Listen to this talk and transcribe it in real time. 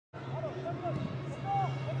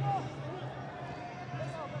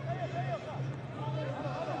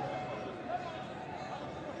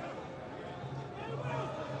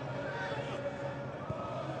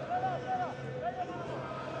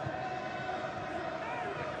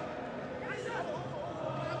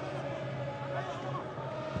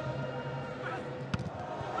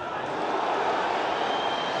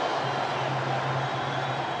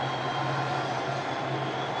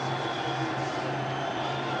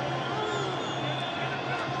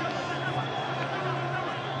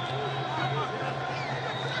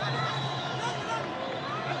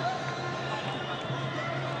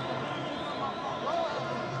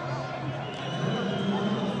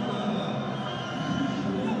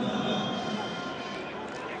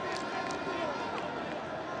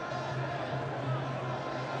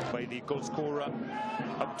the goal scorer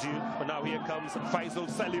Abdul, but now here comes Faisal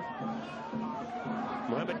Salim.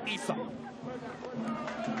 Mohamed Isa.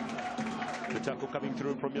 The tackle coming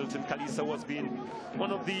through from Milton Kalisa was being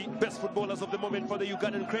one of the best footballers of the moment for the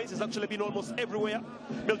Ugandan craze. He's actually been almost everywhere.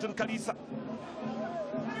 Milton Kalisa.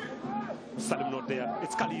 Salim not there.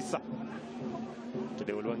 It's Kalisa.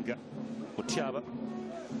 Today Ulwanga. Mutiaba.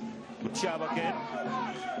 Mutiaba again.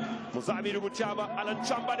 Muzamiru Mutiaba. Alan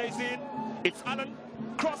Chambade is in. It's Alan.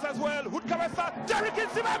 Cross as well. Hudkawesa. Derrick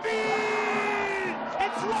Nsimbambi!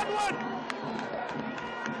 It's 1-1.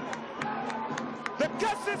 The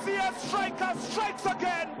KCCA striker strikes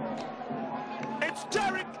again. It's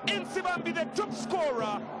Derrick Nsimbambi, the top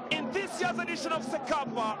scorer in this year's edition of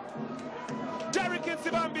Sekafa. Derrick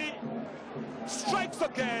Nsimbambi strikes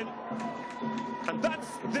again. And that's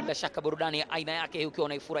the... Bila shaka burudani ya aina yake ukiwa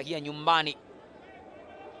unaifurahia nyumbani.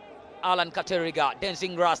 Alan Kateriga,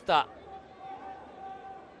 Dancing Rasta.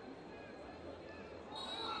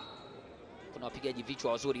 Kuna wapigaji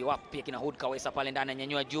vichwa wazuri wapo pia kina Hudkawesa pale ndani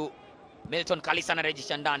anyanyua juu. Milton Kalisa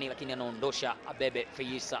anarejesha ndani lakini anaondosha Abebe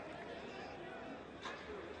Feyisa.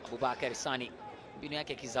 Abubakar Sani mbinu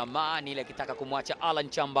yake kizamani ile akitaka kumwacha Alan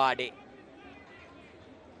Chambade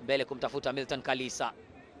mbele kumtafuta Milton Kalisa.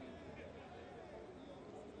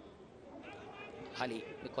 Hali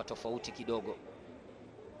ilikuwa tofauti kidogo.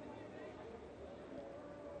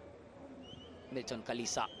 Milton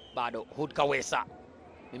Kalisa bado Hudkawesa.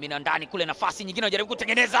 Mimina ndani kule, nafasi nyingine anajaribu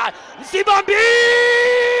kutengeneza. Nsimbambi!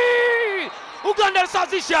 Uganda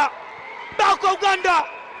alisawazisha. Bao Uganda.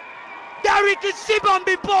 Derrick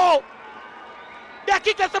Nsimbambi Paul.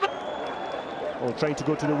 Dakika 7. Oh, trying to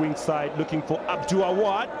go to the wing side, looking for Abdul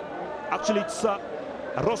Awad. Actually, it's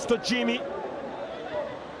Rosto Jimmy.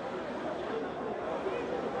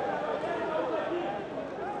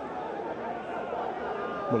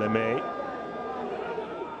 Muleme.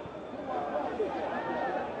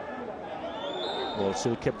 Ball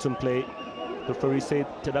still kept in play. The referee said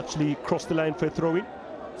it had actually crossed the line for a throw-in.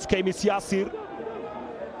 Skemis Yasir.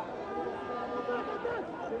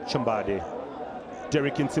 Chambade.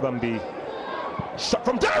 Derrick Nsimbambi. Shot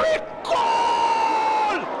from Derrick!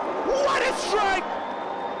 Goal! What a strike!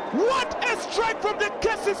 What a strike from the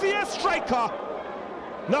KCCA striker!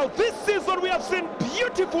 Now this season we have seen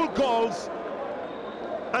beautiful goals.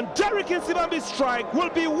 And Derrick Nsimbambi's strike will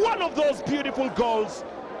be one of those beautiful goals.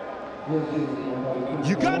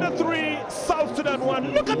 Uganda 3, South Sudan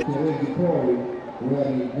 1. Look at it.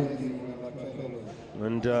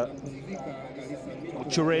 And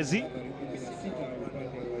Muchurezi.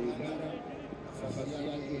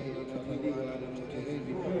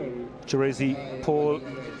 Muchurezi, Paul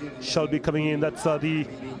shall be coming in. That's the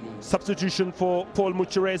substitution for Paul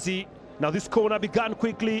Muchurezi. Now this corner began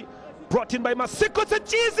quickly. Brought in by Masiko. It's an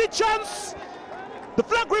easy chance. The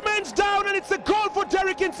flag remains down and it's a goal for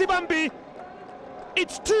Derrick Nsimbambi.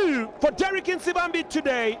 It's 2 for Derrick Nsimbambi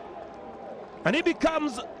today. And he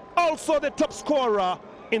becomes also the top scorer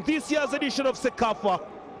in this year's edition of Sekafa.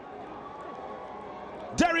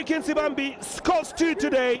 Derrick Nsimbambi scores 2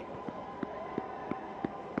 today.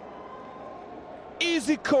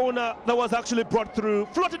 Easy corner that was actually brought through.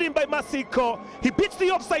 Floated in by Masiko. He beats the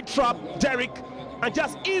offside trap, Derrick, and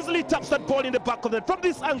just easily taps that ball in the back of the net from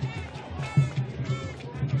this angle.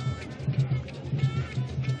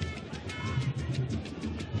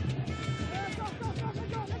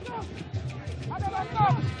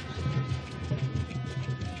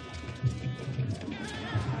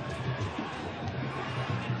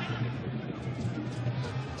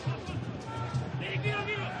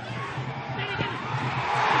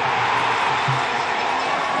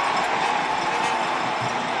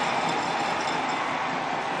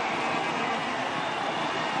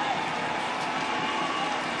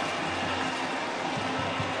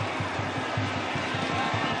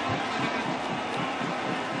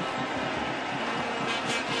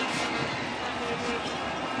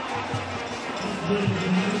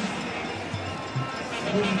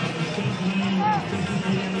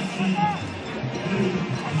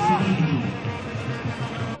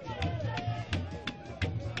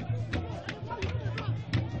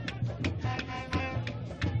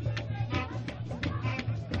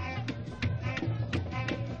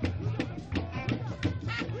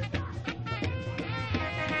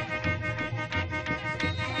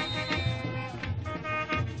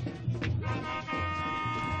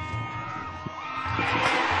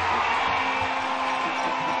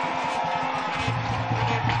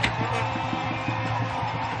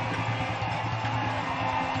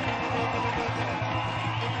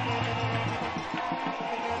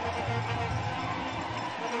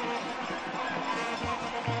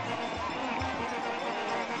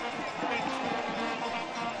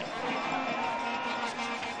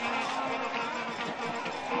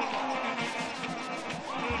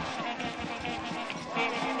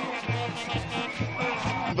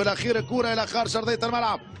 بالاخير كرة الى خارج ارضية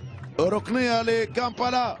الملعب، ركنية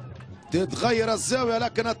لكامبالا، تتغير الزاوية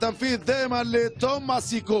لكن التنفيذ دائما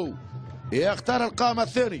لتوماسيكو. يختار القائم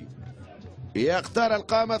الثاني، يختار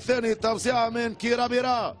القائم الثاني، توزيع من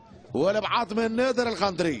كيرابيرا والابعاد من نادر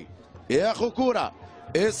الغندري. ياخذ كرة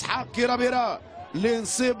اسحاق كيرابيرا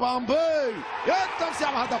لنسيمبامبي، التوزيع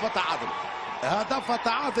وهدف التعادل. هدف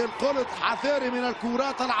التعادل، قلت حذاري من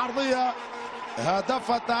الكرات العرضية.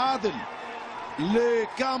 هدف التعادل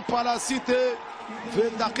لكامبالا سيتي في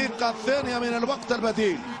الدقيقة الثانية من الوقت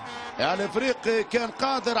البديل. الافريقي كان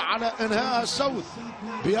قادر على انهاء الشوط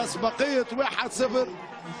بأسبقية 1-0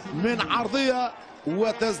 من عرضية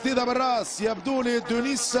وتسديدة بالراس. يبدو لي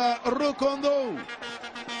دونيس روكوندو،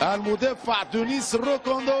 المدافع دونيس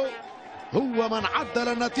روكوندو هو من عدل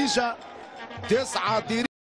النتيجة. 9